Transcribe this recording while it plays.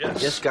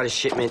just got a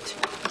shipment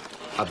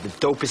of the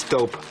dopest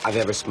dope I've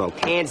ever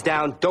smoked. Hands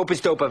down,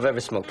 dopest dope I've ever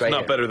smoked. Right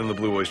Not here. better than the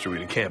Blue Oyster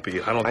weed. It can't be.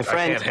 I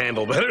can't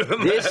handle better than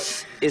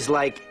This is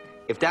like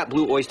if that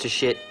Blue Oyster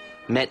shit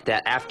met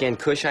that Afghan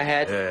Kush I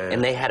had,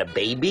 and they had a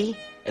baby,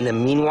 and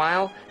then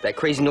meanwhile, that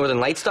crazy Northern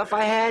Light stuff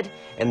I had,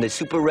 and the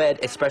super red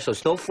espresso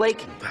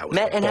snowflake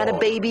met and had a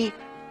baby,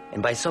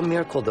 and by some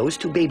miracle, those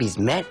two babies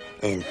met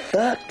and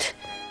fucked.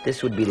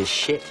 This would be the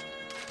shit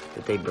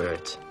that they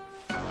birthed.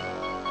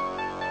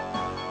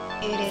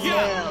 It is real.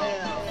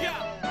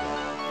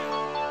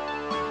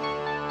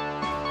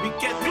 We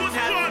get to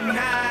have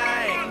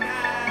night.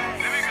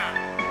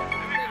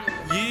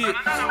 Yeah.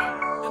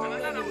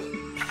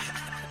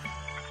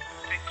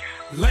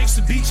 Life's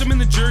a beach, I'm in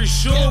the Jersey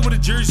Shore with a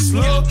Jersey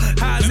slow.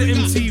 High as an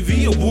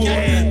MTV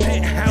award.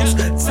 Penthouse,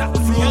 top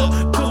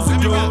floor, close the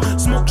door.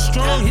 Smoke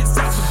strong, hits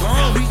out the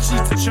bomb. Reach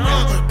the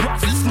charm,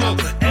 profit flow.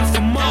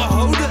 FMR,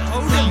 hold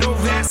up, no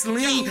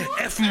Vaseline.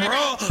 FM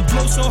raw,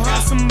 flow so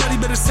hard, somebody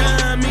better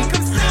sign me.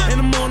 And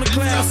I'm on the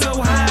cloud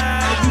so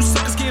high. You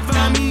suckers can't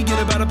find me.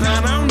 Get about a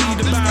pound, I don't need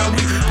to buy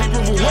me.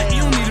 Paper for what? You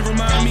don't need to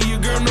remind me. Your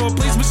girl know a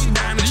place, but she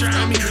dying to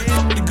try me.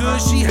 Fuck the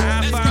good, she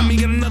high-five me.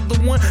 Got another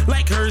one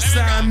like her,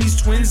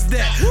 Siamese twins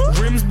that.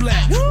 Rims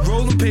black,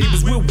 rolling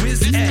papers, where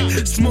whiz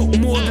at. Smoke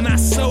more than I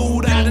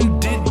sold, I done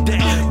did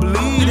that.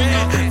 Believe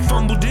that,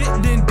 fumbled it,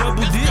 then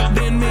doubled it,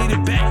 then made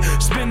it back.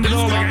 Spend it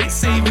all like I ain't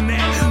saving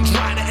that.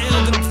 Try the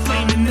L, then I'm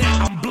flaming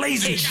that. I'm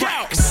blazing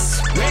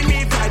tracks. When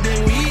we fight,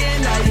 then we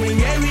ain't lying,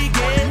 yeah, we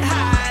get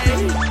high.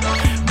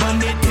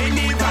 Money,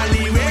 Tenny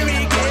Valley, where we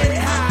get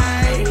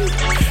high.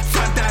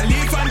 Fatali,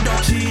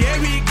 Fandochi, yeah,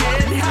 we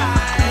get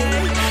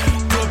high.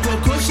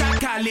 Coco,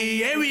 Shakali,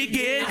 yeah, we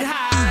get high.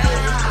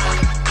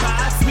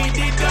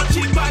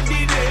 She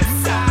body this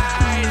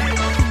side.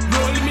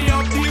 Roll me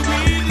up the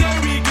weed, let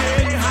me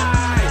get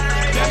high.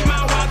 Then my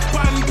watch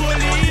pan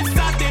police,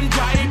 start them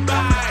drive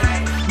by.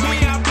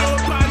 Me a blow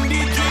pan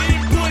the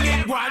drink, pull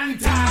it one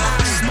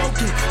time.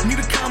 Smoking,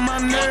 need to calm my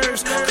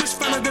nerves. Kush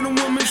finer than a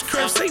woman's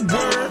curve, say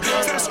word.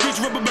 Try to screech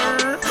rubber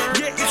burn,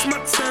 yeah, it's my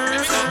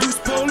turn. Duce,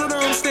 Polo,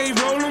 don't stay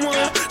rolling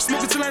one.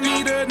 Smoking till I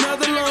need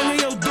another long.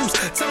 Yo, Duce,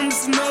 tell me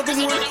this another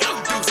one.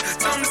 Yo, Duce,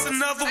 tell me this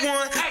another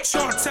one.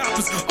 Chart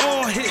toppers,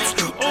 all hits,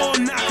 all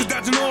knockers,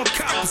 dodging all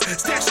coppers.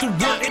 Stash the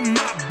work in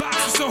my box,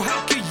 so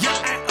how can y'all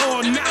at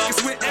all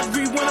knockers? With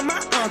every one of my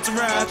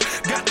entourage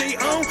got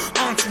their own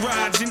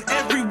entourage, and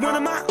every one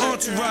of my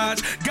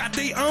entourage got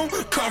their own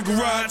car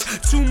garage.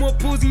 Two more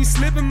pulls and you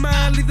slipping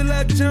mine, leave the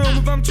luggage home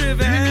if I'm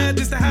tripping.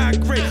 Just a high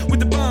grade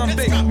with the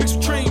Bombay, mix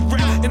with train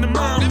wreck in the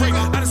mind break.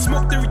 I done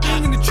smoked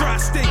everything in the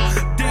tri-state.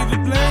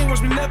 David Blaine,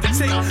 watch me never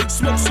take.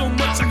 Smoke so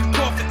much I can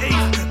call for 8.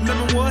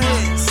 Lemon one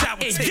head, sour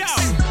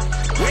taste.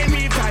 When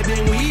we fight,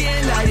 then we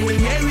ain't lying,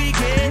 yeah, we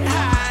get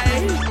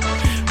high.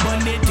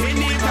 Money,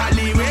 Tenny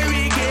Valley, where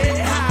we get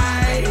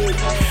high.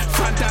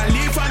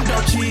 Fatali,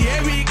 Fandochi,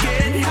 yeah, we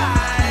get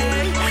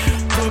high.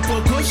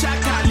 Coco,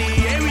 Shakali,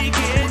 yeah, we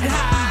get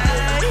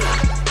high.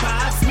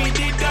 Pass me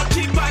the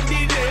dirty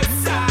body this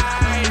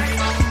side.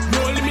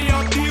 Roll me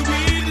up the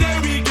weed, let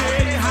we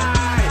get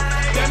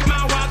high. Then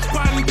my watch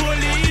pan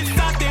police,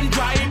 start them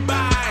drive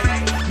by.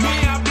 Me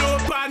a blow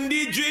pan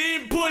the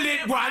dream, pull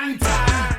it one